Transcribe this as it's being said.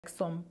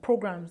some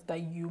programs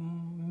that you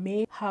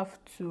may have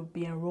to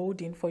be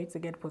enrolled in for you to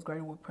get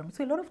postgraduate work permit.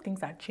 So a lot of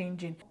things are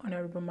changing.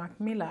 Honorable Mark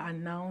Miller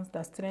announced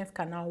that students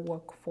can now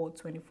work for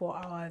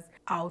 24 hours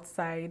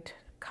outside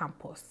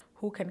campus.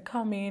 Who can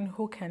come in,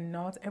 who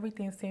cannot?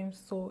 Everything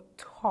seems so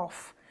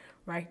tough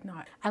right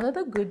now.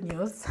 Another good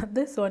news,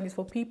 this one is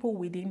for people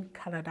within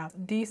Canada.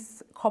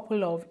 This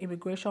couple of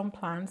immigration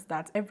plans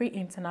that every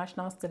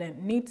international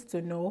student needs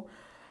to know,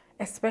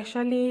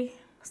 especially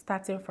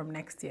starting from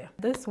next year.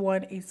 This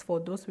one is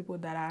for those people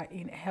that are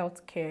in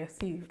healthcare.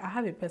 See, I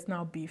have a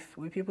personal beef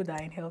with people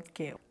that are in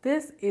healthcare.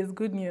 This is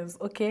good news,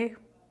 okay?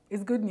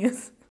 It's good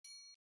news.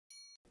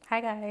 Hi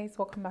guys,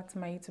 welcome back to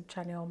my YouTube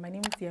channel. My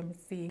name is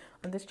Yemisi.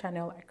 On this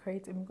channel, I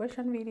create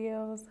immigration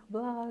videos,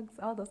 vlogs,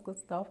 all those good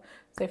stuff.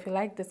 So if you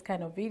like this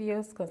kind of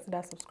videos,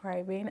 consider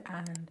subscribing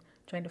and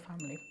join the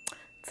family.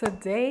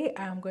 Today,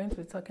 I'm going to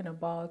be talking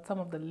about some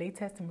of the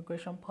latest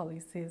immigration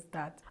policies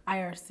that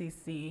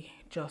IRCC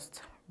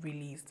just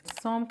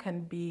released. Some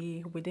can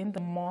be within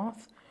the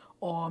month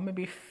or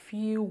maybe a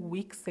few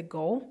weeks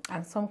ago,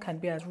 and some can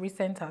be as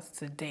recent as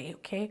today,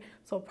 okay?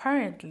 So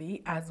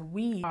apparently, as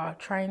we are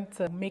trying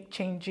to make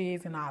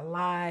changes in our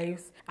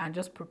lives and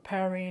just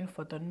preparing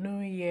for the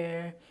new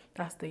year,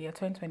 that's the year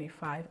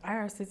 2025,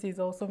 IRCC is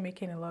also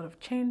making a lot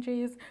of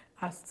changes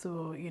as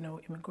to,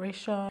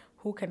 immigration,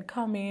 who can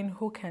come in,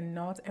 who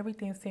cannot.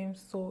 Everything seems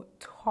so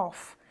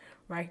tough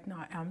right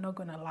now. I'm not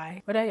gonna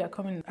lie. Whether you're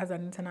coming as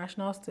an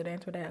international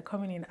student, whether you're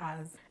coming in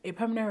as a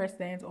permanent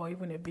resident or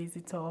even a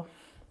visitor,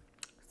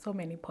 so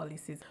many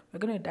policies. We're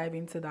going to dive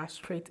into that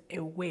straight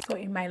away. So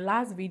in my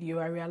last video,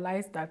 I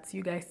realized that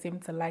you guys seem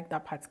to like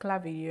that particular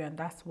video, and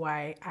that's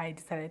why I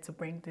decided to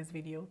bring this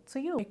video to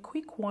you. A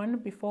quick one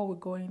before we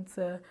go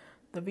into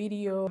the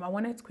video. I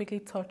wanted to quickly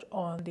touch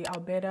on the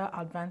Alberta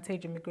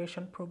Advantage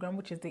Immigration Program,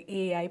 which is the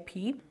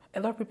AAIP. A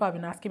lot of people have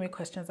been asking me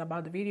questions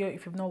about the video.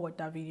 If you've not watched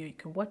that video, you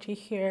can watch it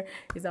here.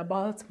 It's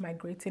about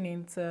migrating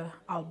into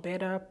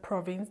Alberta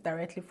province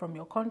directly from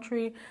your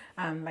country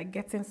and like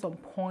getting some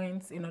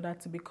points in order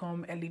to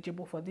become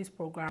eligible for this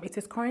program. It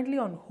is currently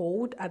on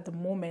hold at the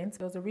moment.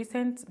 There was a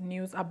recent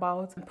news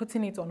about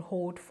putting it on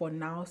hold for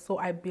now. So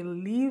I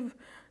believe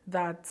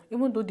that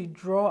even though the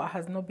draw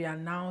has not been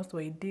announced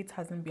or a date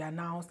hasn't been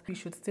announced, you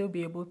should still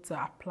be able to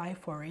apply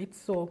for it.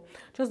 So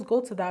just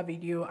go to that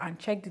video and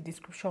check the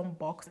description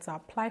box to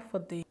apply for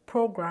the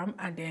program,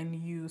 and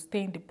then you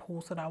stay in the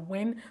pool so that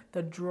when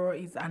the draw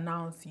is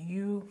announced,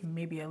 you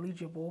may be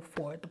eligible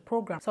for the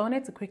program. So I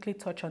wanted to quickly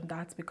touch on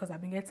that because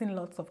I've been getting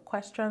lots of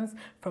questions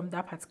from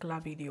that particular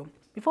video.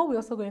 Before we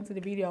also go into the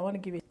video, I want to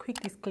give a quick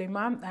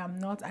disclaimer. I am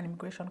not an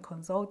immigration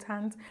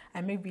consultant.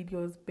 I make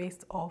videos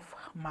based off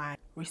my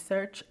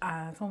research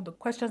and some of the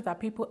questions that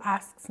people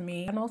ask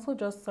me, and also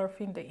just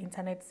surfing the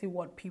internet, see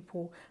what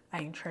people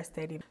are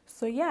interested in.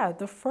 So yeah,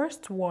 the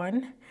first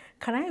one,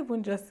 can I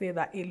even just say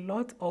that a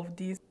lot of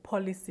these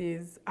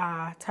policies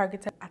are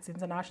targeted at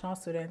international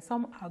students.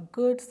 Some are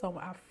good, some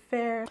are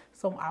fair,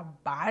 some are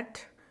bad,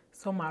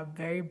 some are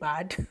very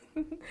bad.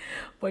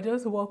 But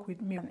just work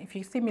with me. If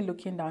you see me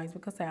looking down, it's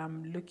because I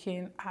am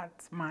looking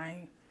at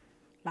my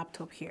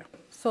laptop here.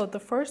 So the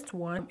first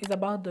one is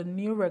about the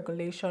new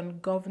regulation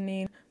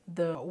governing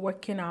the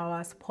working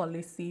hours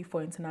policy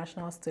for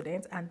international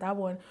students, and that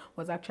one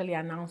was actually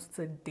announced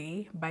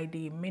today by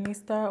the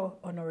Minister,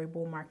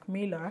 Honorable Mark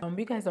Miller.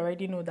 You guys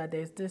already know that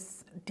there's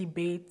this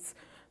debate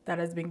that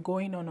has been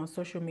going on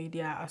social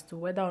media as to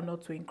whether or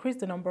not to increase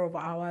the number of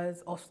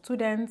hours of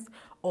students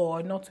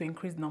or not to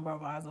increase the number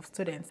of hours of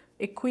students.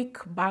 A quick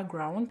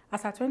background: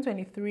 as at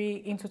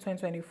 2023 into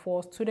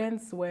 2024,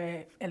 students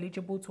were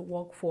eligible to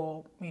work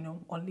for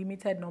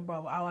unlimited number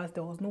of hours.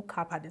 There was no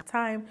cap at the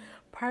time.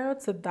 Prior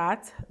to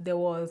that, there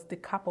was the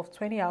cap of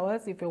 20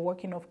 hours if you're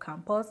working off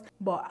campus,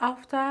 but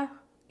after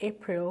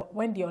April,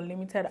 when the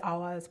unlimited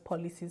hours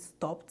policy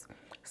stopped,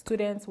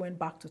 students went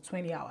back to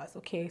 20 hours.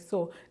 Okay,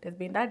 so there's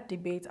been that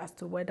debate as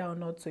to whether or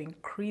not to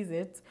increase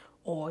it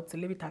or to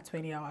leave it at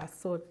 20 hours.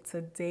 So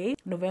today,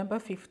 November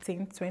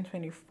 15th,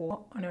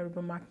 2024,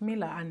 Honorable Mark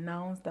Miller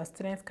announced that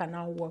students can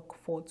now work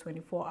for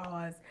 24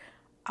 hours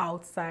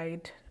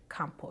outside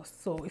campus.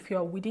 So if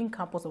you're within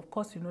campus, of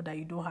course, you know that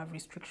you don't have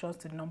restrictions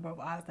to the number of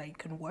hours that you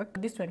can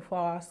work. This 24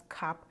 hours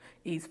cap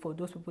is for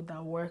those people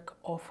that work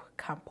off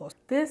campus.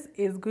 This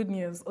is good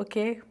news,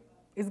 okay?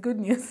 It's good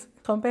news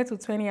compared to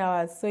 20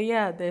 hours. So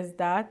yeah, there's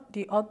that.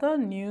 The other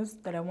news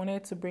that I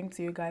wanted to bring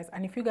to you guys,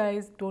 and if you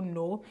guys don't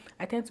know,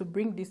 I tend to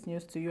bring this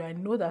news to you. I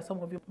know that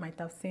some of you might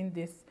have seen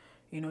this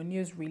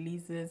news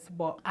releases,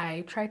 but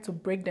I try to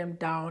break them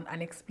down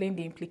and explain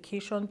the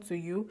implication to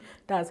you.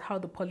 That's how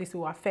the policy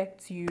will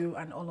affect you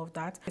and all of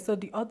that. So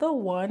the other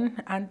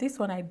one, and this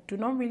one I do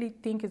not really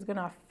think is going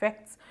to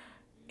affect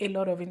a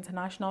lot of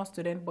international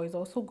students, but it's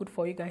also good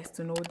for you guys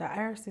to know that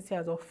IRCC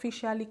has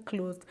officially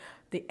closed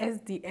the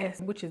SDS,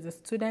 which is the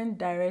Student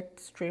Direct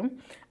Stream,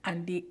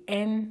 and the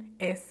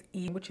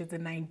NSE, which is the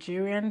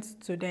Nigerian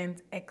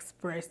Student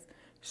Express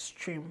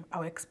stream.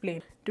 I'll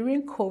explain.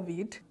 During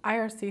COVID,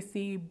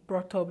 IRCC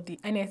brought up the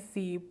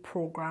NSC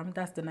program,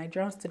 that's the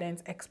Nigerian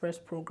Students Express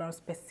program,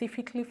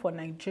 specifically for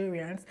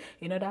Nigerians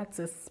in order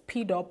to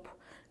speed up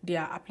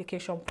their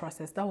application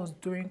process. That was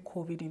during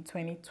COVID in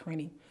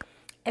 2020.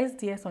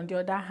 SDS, on the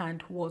other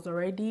hand, was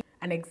already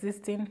an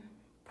existing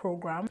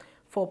program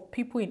for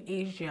people in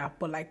Asia,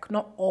 but like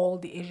not all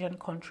the Asian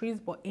countries,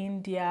 but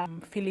India,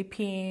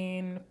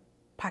 Philippines,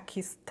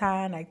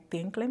 Pakistan, I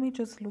think. Let me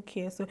just look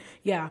here. So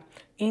yeah,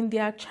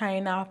 India,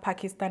 China,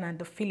 Pakistan, and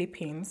the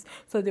Philippines.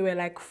 So there were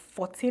like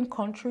 14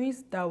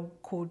 countries that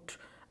could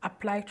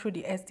apply through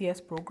the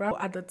SDS program.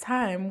 At the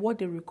time, what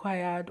they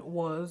required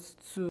was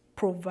to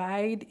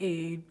provide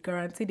a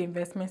guaranteed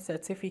investment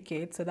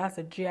certificate, so that's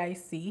a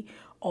GIC,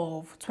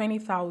 of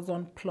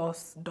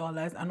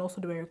 $20,000+, and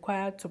also they were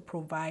required to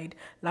provide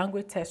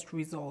language test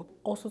results.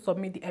 Also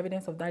submit the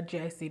evidence of that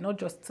GIC, not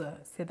just to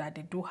say that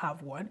they do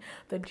have one.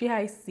 The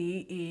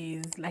GIC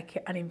is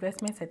like an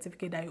investment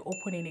certificate that you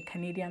open in a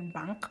Canadian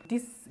bank.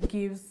 This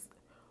gives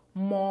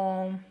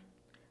more,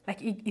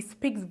 like it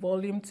speaks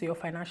volume to your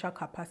financial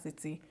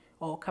capacity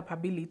or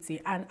capability,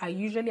 and I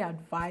usually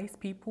advise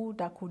people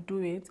that could do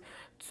it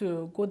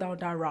to go down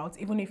that route,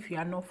 even if you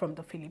are not from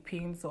the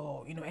Philippines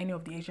or any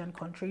of the Asian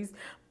countries.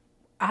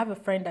 I have a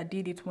friend that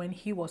did it when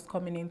he was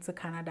coming into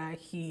Canada.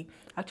 He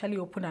actually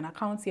opened an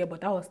account here,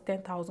 but that was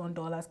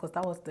 $10,000 because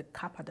that was the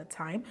cap at the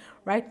time.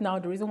 Right now,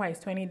 the reason why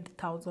it's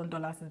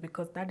 $20,000 is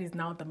because that is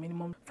now the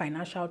minimum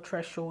financial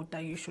threshold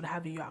that you should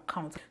have in your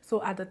account.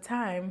 So at the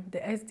time, the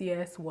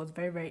SDS was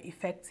very, very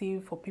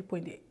effective for people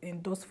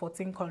in those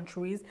 14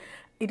 countries.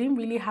 It didn't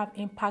really have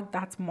impact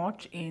that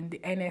much in the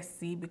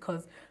NSC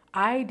because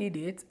I did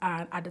it,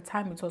 and at the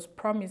time it was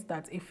promised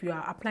that if you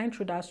are applying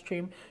through that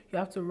stream, you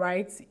have to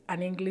write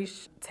an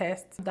English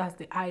test, that's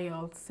the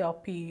IELTS,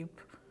 CELPIP,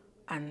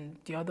 and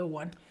the other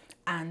one,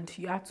 and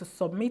you have to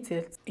submit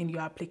it in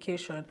your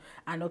application,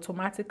 and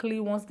automatically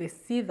once they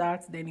see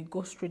that, then it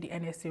goes through the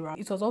NSC route.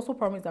 It was also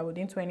promised that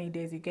within 20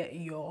 days you get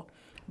your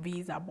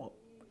visa, but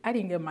I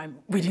didn't get mine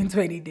within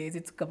 20 days.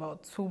 It took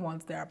about 2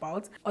 months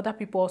thereabouts. Other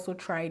people also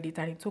tried it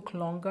and it took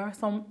longer.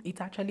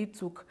 It actually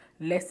took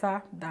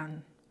lesser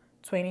than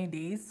 20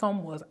 days.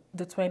 Some was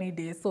the 20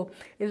 days. So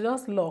it's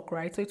just luck,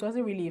 right? So it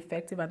wasn't really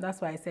effective, and that's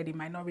why I said it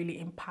might not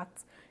really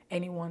impact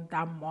anyone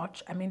that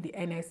much. I mean, the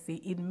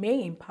NSC, it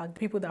may impact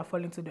people that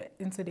fall into the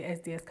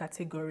SDS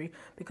category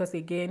because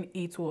again,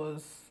 it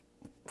was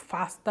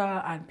faster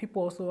and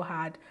people also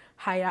had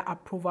higher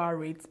approval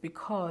rates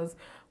because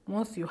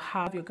once you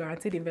have your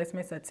guaranteed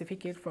investment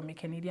certificate from a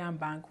Canadian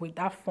bank with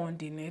that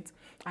fund in it,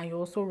 and you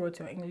also wrote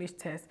your English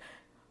test,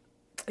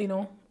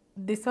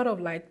 they sort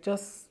of like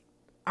just,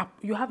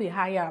 you have a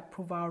higher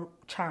approval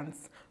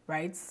chance,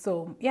 right?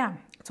 So yeah,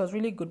 it was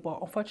really good, but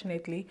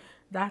unfortunately,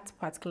 that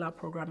particular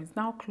program is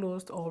now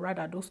closed, or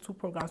rather, those two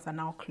programs are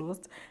now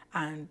closed,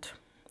 and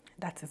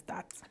that is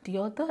that. The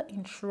other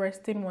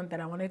interesting one that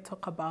I want to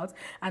talk about,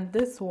 and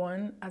this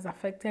one has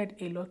affected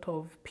a lot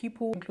of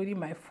people, including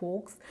my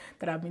folks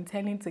that I've been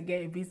telling to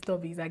get a visitor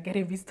visa, get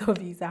a visitor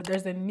visa.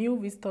 There's a new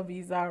visitor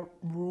visa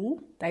rule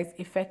that is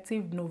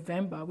effective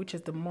November, which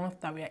is the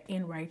month that we are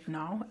in right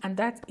now, and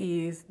that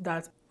is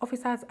that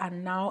officers are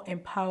now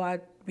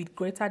empowered with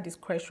greater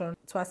discretion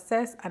to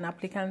assess an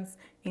applicant's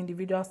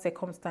individual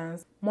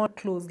circumstance more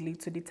closely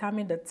to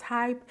determine the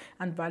type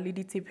and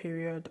validity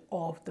period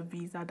of the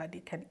visa that they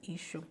can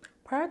issue.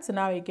 Prior to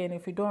now, again,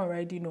 if you don't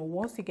already know,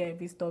 once you get a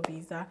visitor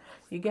visa,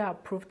 you get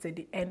approved to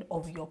the end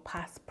of your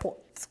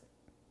passport.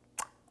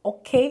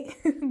 Okay,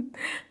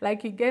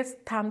 like you get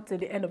stamped to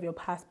the end of your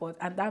passport,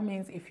 and that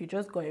means if you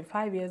just got a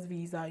 5 years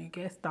visa, you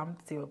get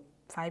stamped till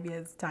 5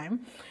 years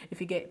time.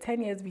 If you get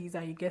 10 years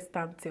visa, you get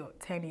stamped till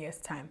 10 years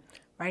time.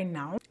 Right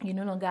now, you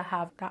no longer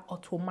have that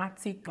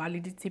automatic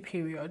validity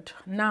period.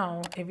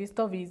 Now, a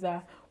visitor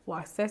visa will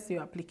assess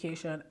your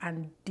application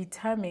and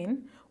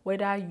determine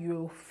whether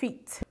you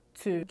fit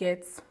to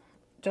get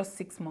just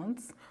 6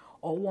 months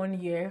or 1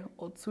 year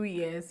or 2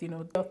 years.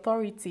 The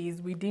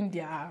authorities within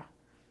their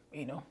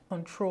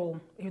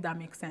control, if that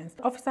makes sense.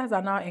 Officers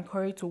are now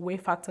encouraged to weigh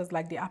factors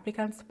like the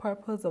applicant's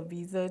purpose of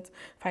visit,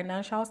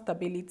 financial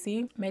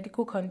stability,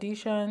 medical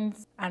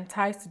conditions, and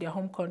ties to their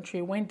home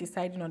country when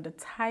deciding on the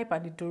type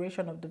and the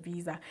duration of the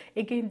visa.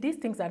 Again, these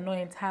things are not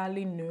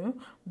entirely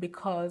new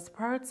because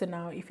prior to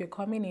now, if you're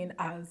coming in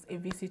as a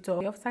visitor,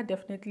 the officer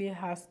definitely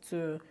has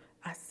to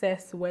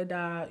assess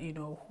whether,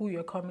 who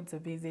you're coming to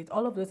visit.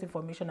 All of those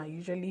information are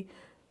usually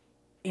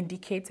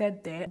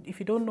indicated there. If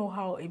you don't know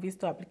how a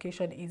visitor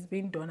application is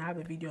being done, I have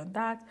a video on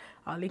that.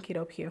 I'll link it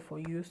up here for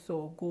you,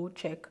 so go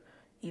check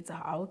it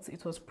out.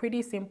 It was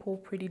pretty simple,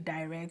 pretty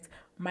direct.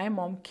 My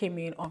mom came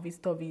in on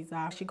visitor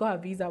visa. She got a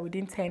visa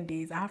within 10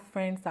 days. I have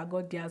friends that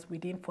got theirs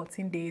within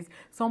 14 days.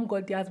 Some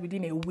got theirs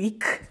within a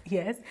week.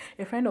 Yes,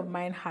 a friend of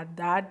mine, her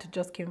dad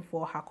just came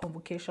for her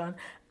convocation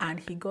and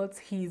he got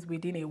his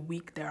within a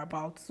week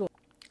thereabouts. So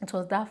it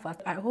was that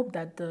fast. I hope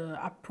that the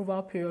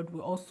approval period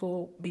will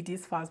also be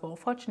this fast, but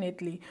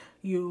unfortunately,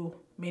 you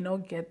may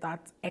not get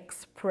that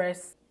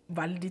express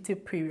validity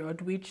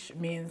period, which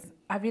means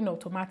having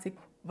automatic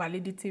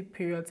validity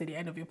period to the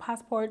end of your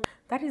passport.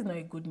 That is not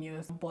a good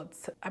news, but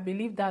I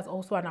believe that's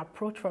also an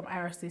approach from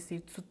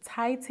IRCC to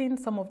tighten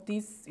some of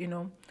these,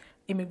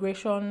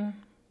 immigration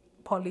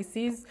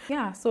policies.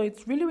 Yeah, so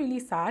it's really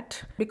sad,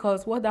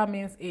 because what that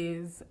means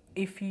is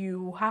if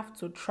you have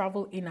to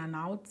travel in and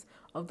out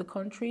of the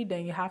country,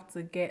 then you have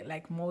to get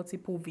like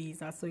multiple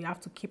visas, so you have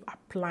to keep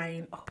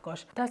applying. Oh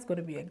gosh, that's going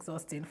to be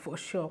exhausting for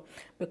sure,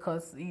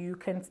 because you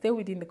can stay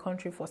within the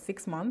country for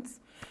 6 months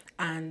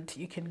and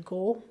you can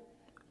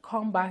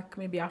come back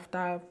maybe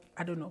after,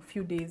 I don't know, a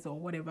few days or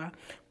whatever.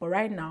 But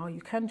right now you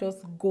can't just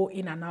go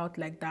in and out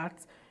like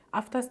that.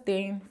 After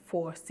staying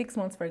for 6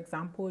 months, for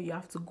example, you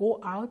have to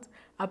go out,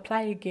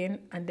 apply again,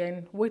 and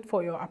then wait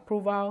for your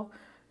approval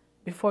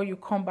before you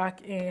come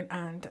back in.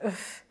 And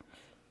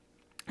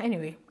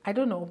anyway, I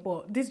don't know,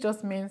 but this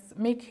just means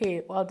make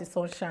hay while the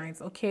sun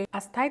shines, okay?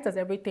 As tight as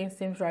everything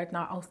seems right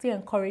now, I'll still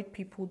encourage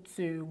people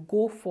to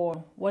go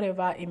for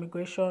whatever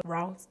immigration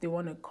routes they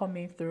want to come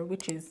in through,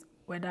 which is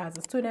whether as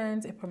a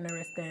student, a permanent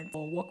resident,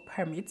 or work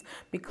permit,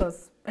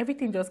 because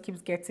everything just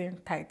keeps getting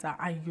tighter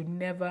and you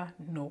never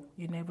know.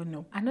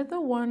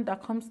 Another one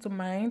that comes to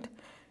mind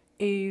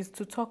is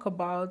to talk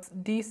about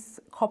this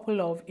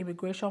couple of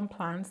immigration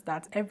plans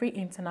that every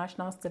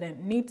international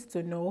student needs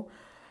to know,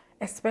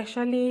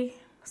 especially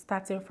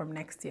starting from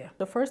next year.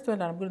 The first one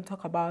that I'm going to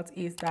talk about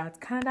is that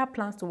Canada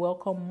plans to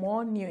welcome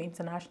more new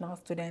international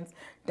students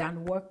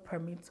than work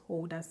permit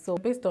holders. So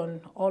based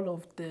on all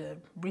of the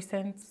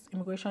recent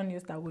immigration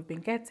news that we've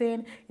been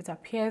getting, it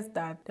appears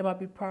that there might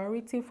be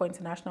priority for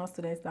international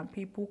students than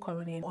people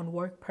coming in on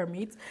work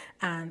permits.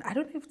 And I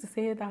don't know if to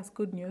say that's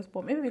good news,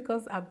 but maybe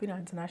because I've been an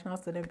international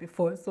student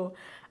before, so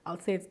I'll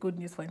say it's good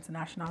news for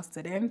international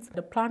students.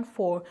 The plan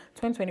for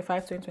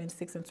 2025,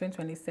 2026, and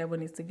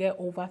 2027 is to get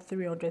over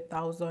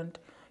 300,000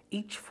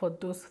 each for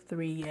those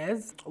 3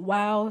 years,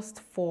 whilst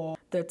for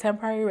the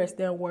temporary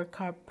resident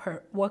worker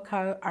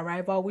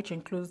arrival, which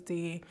includes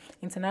the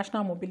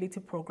international mobility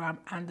program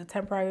and the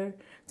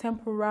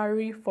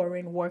temporary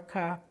foreign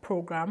worker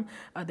program,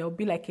 there will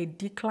be like a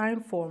decline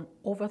from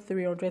over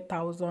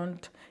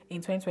 300,000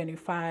 in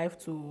 2025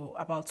 to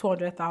about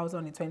 200,000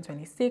 in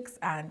 2026,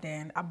 and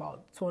then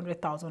about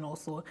 200,000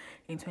 also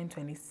in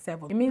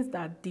 2027. It means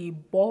that the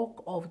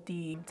bulk of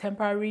the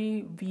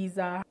temporary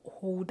visa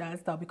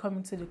holders that will be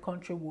coming to the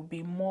country will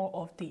be more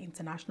of the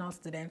international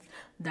students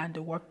than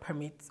the work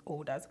permit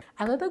holders.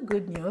 Another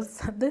good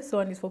news, this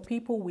one is for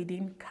people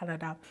within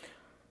Canada.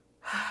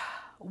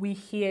 We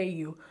hear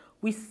you,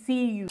 we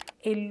see you.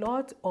 A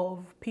lot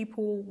of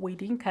people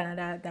within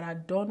Canada that are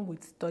done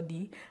with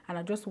study and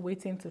are just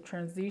waiting to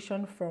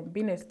transition from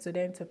being a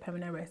student to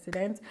permanent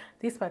resident.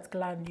 This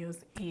particular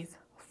news is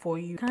for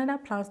you. Canada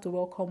plans to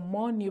welcome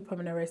more new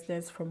permanent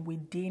residents from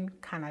within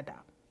Canada.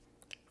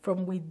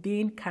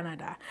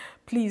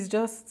 Please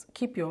just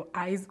keep your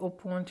eyes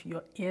open,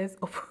 your ears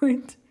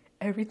open,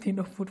 everything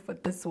open for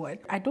this one.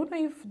 I don't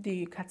know if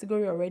the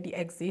category already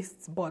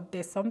exists, but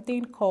there's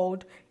something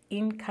called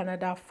in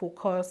Canada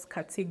focus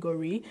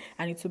category,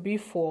 and it will be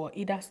for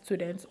either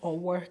students or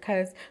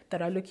workers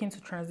that are looking to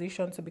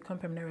transition to become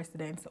permanent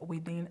residents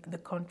within the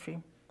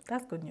country.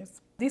 That's good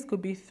news. This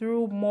could be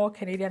through more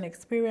Canadian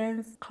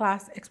experience,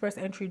 class express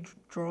entry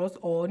draws,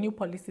 or new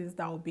policies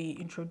that will be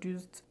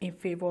introduced in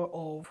favor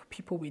of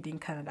people within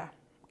Canada.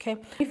 Okay,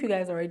 if you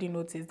guys already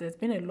noticed, there's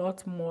been a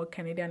lot more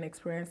Canadian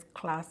experience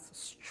class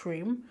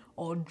stream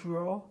or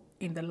draw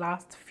in the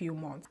last few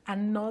months.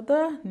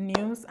 Another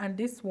news, and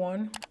this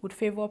one would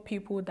favor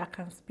people that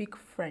can speak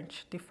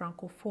French, the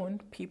francophone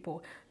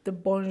people, the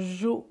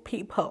bonjour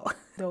people.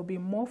 There will be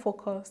more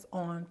focus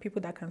on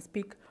people that can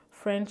speak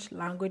French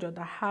language or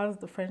that has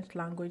the French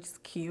language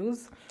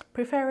skills,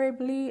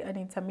 preferably an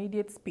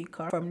intermediate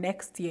speaker from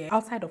next year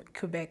outside of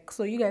Quebec.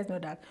 So you guys know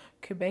that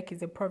Quebec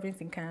is a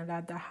province in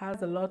Canada that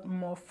has a lot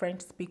more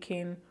French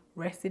speaking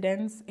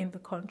residents in the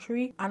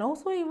country. And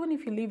also, even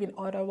if you live in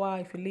Ottawa,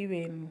 if you live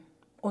in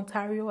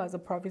Ontario as a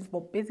province,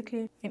 but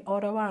basically in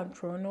Ottawa and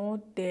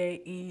Toronto, there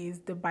is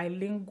the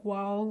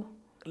bilingual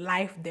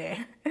life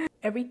there.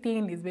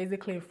 Everything is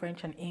basically in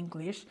French and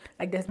English.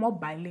 Like, there's more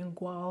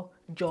bilingual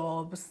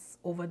jobs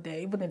over there,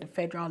 even at the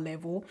federal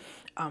level.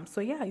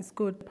 So yeah, it's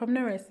good.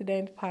 Permanent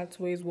resident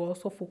pathways will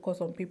also focus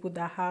on people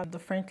that have the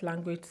French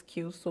language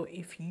skills. So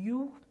if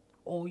you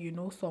or you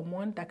know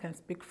someone that can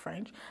speak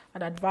French,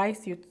 I'd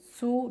advise you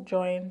to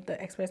join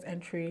the express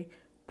entry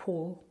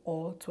pool,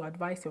 or to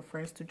advise your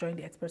friends to join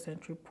the express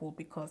entry pool,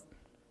 because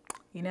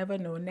you never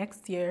know,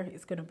 next year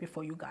it's going to be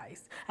for you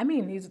guys. I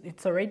mean,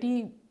 it's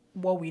already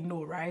what we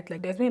know, right?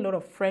 Like, there's been a lot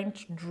of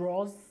French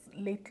draws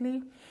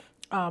lately,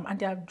 and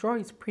their draw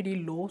is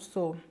pretty low,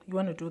 so you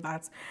want to do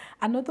that.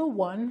 Another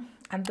one,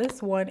 and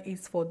this one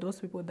is for those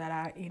people that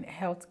are in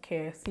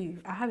healthcare. See,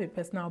 I have a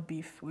personal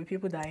beef with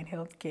people that are in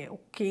healthcare,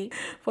 okay?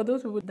 For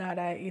those people that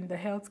are in the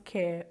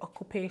healthcare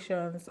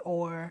occupations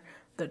or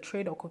the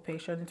trade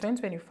occupation, in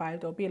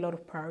 2025 there'll be a lot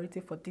of priority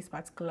for this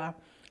particular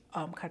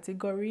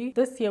category.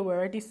 This year we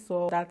already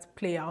saw that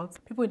play out.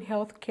 People in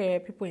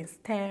healthcare, people in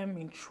STEM,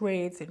 in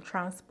trades, in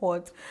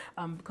transport,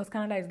 because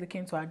Canada is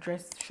looking to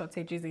address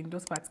shortages in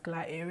those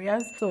particular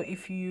areas. So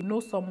if you know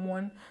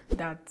someone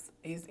that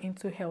is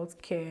into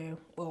healthcare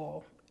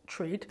or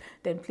trade,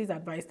 then please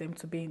advise them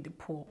to be in the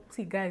pool.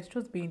 See guys,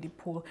 just be in the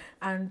pool.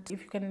 And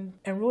if you can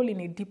enroll in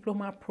a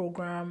diploma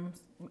program,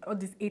 or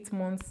this 8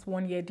 months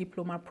 1 year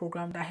diploma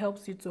program that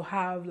helps you to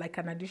have like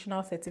an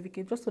additional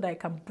certificate, just so that it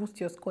can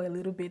boost your score a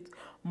little bit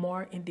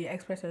more in the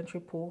express entry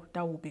pool,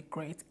 that would be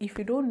great. If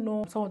you don't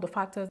know some of the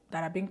factors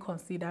that are being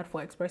considered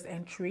for express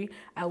entry,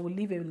 I will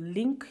leave a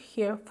link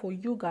here for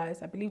you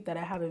guys. I believe that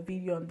I have a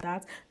video on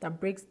that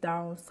breaks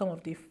down some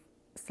of the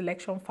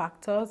selection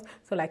factors,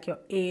 so like your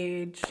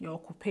age, your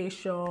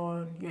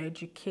occupation, your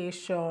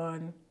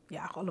education,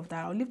 yeah, all of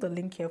that. I'll leave the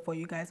link here for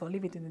you guys. I'll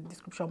leave it in the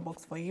description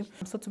box for you.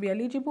 So to be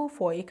eligible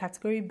for a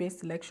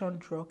category-based selection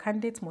draw,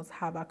 candidates must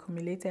have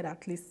accumulated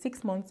at least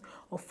 6 months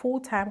of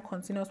full-time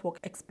continuous work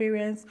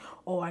experience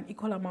or an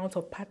equal amount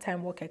of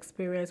part-time work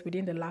experience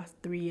within the last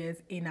 3 years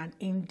in an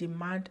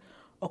in-demand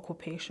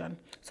occupation.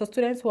 So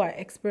students who are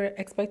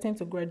expecting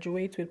to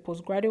graduate with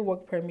postgraduate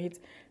work permit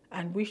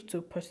and wish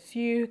to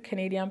pursue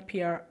Canadian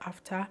PR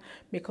after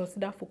may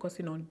consider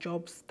focusing on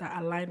jobs that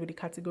align with the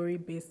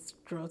category-based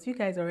draws. You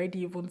guys already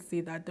even see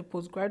that the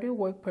postgraduate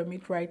work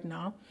permit right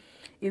now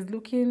is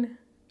looking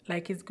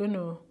like it's going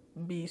to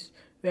be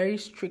very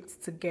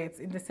strict to get,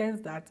 in the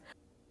sense that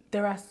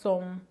there are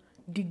some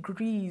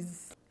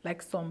degrees, like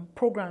some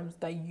programs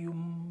that you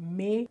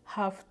may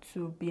have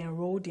to be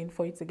enrolled in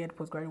for you to get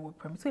postgraduate work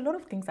permit. So a lot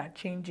of things are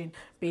changing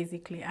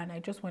basically, and I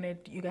just wanted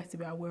you guys to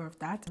be aware of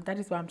that. That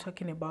is why I'm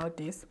talking about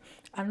this.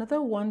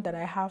 Another one that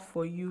I have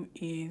for you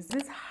is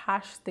this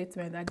harsh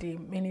statement that the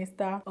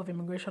Minister of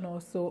Immigration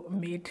also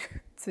made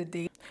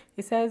today.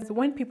 It says,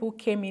 when people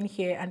came in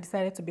here and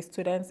decided to be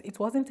students, it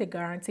wasn't a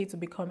guarantee to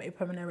become a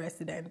permanent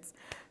resident.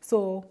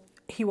 So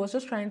he was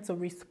just trying to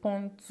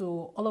respond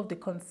to all of the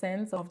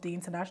concerns of the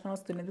international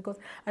students, because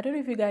I don't know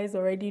if you guys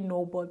already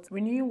know, but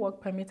renewing work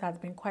permit has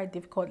been quite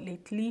difficult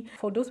lately.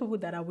 For those people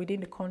that are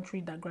within the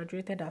country that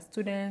graduated as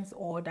students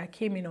or that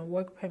came in on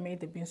work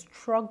permit, they've been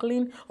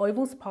struggling, or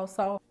even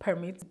spousal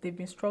permits, they've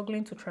been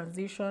struggling to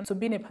transition to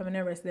being a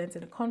permanent resident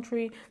in the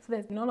country. So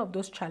there's been all of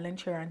those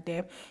challenges here and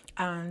there,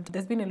 and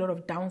there's been a lot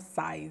of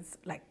downsides,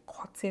 like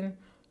cutting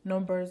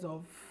numbers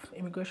of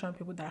immigration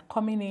people that are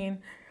coming in.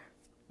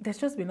 There's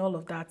just been all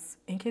of that,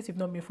 in case you've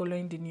not been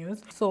following the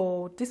news.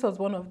 So this was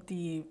one of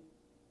the,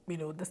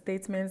 the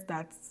statements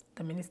that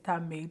the minister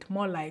made,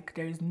 more like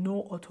there is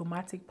no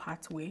automatic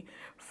pathway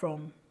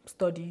from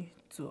study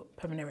to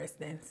permanent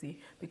residency,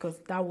 because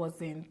that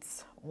wasn't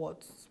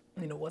what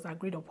was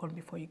agreed upon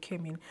before you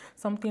came in,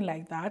 something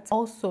like that.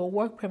 Also,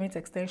 work permit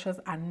extensions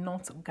are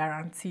not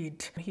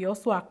guaranteed. He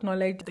also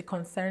acknowledged the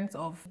concerns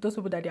of those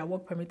people that their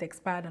work permit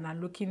expired and are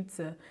looking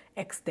to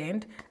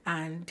extend,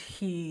 and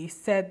he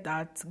said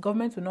that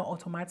government will not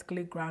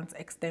automatically grant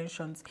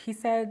extensions. He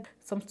said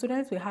some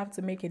students will have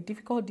to make a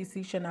difficult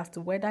decision as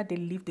to whether they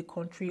leave the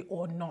country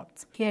or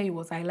not. Here he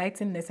was highlighting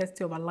the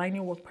necessity of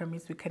aligning work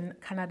permits with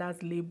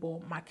Canada's labor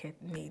market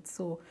needs.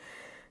 So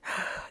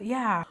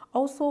yeah,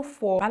 also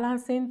for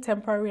balancing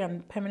temporary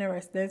and permanent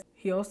residence,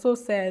 he also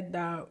said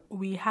that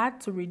we had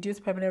to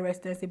reduce permanent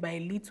residency by a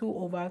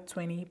little over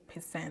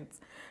 20%.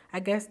 I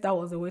guess that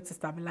was a way to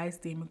stabilize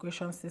the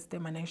immigration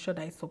system and ensure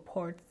that it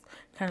supports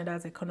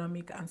Canada's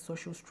economic and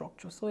social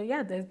structure. So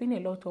yeah, there's been a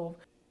lot of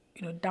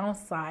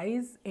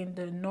downsides in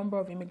the number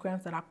of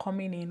immigrants that are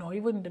coming in, or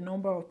even the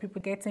number of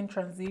people getting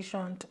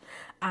transitioned.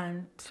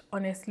 And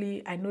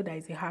honestly, I know that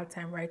it's a hard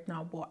time right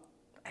now, but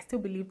I still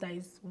believe that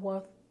it's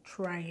worth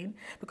trying,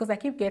 because I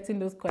keep getting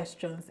those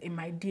questions in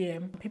my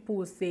DM. People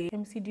will say,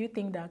 Yemisi, do you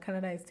think that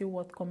Canada is still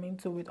worth coming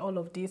to with all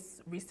of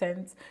these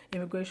recent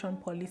immigration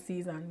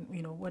policies and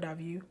what have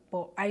you?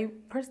 But I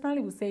personally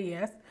would say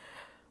yes.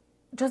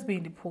 Just be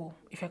in the pool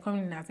if you're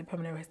coming in as a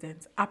permanent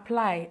resident.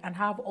 Apply and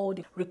have all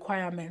the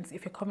requirements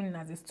if you're coming in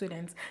as a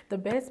student. The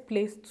best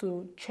place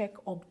to check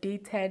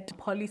updated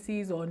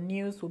policies or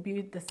news will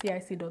be the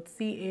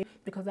cic.ca,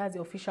 because that's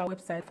the official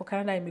website for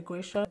Canada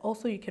Immigration.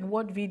 Also, you can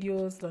watch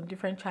videos on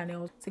different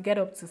channels to get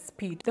up to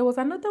speed. There was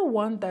another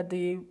one that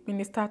the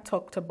minister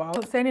talked about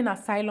concerning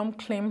asylum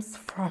claims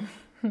from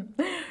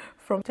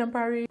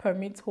temporary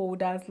permit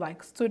holders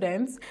like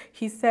students.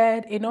 He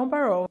said a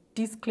number of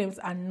these claims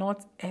are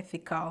not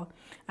ethical,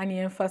 and he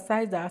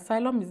emphasized that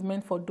asylum is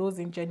meant for those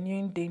in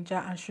genuine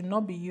danger and should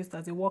not be used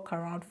as a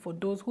workaround for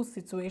those whose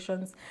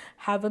situations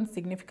haven't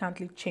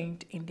significantly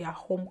changed in their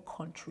home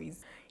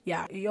countries.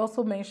 Yeah, he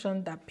also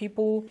mentioned that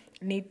people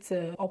need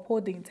to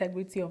uphold the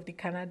integrity of the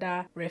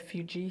Canada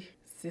refugee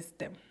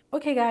system.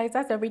 Okay guys,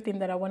 that's everything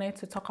that I wanted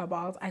to talk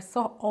about. I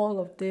saw all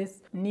of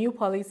these new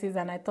policies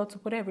and I thought to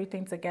put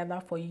everything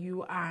together for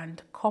you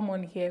and come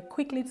on here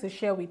quickly to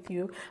share with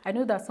you. I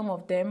know that some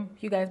of them,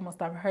 you guys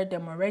must have heard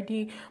them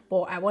already,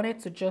 but I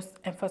wanted to just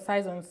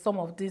emphasize on some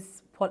of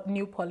these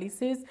new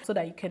policies so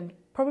that you can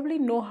probably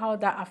know how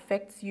that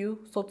affects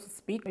you, so to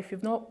speak. If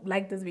you've not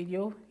liked this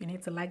video, you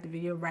need to like the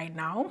video right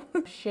now.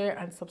 Share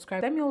and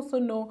subscribe. Let me also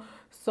know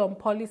some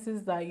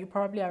policies that you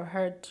probably have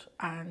heard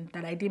and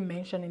that I didn't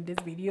mention in this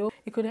video.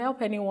 It could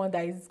help anyone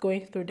that is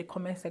going through the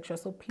comment section,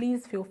 so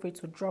please feel free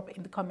to drop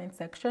in the comment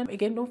section.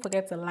 Again, don't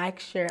forget to like,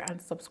 share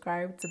and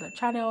subscribe to the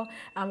channel.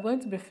 I'm going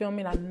to be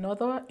filming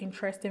another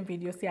interesting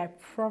video. See, I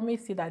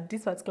promise you that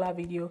this particular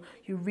video,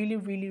 you really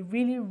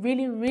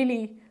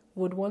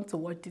would want to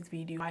watch this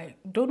video. I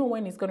don't know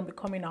when it's going to be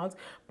coming out,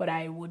 but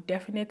I would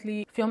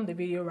definitely film the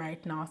video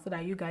right now so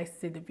that you guys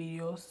see the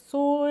video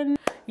soon.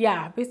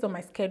 Yeah, based on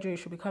my schedule, it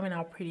should be coming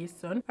out pretty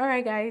soon. All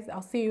right guys,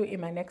 I'll see you in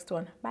my next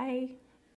one. Bye.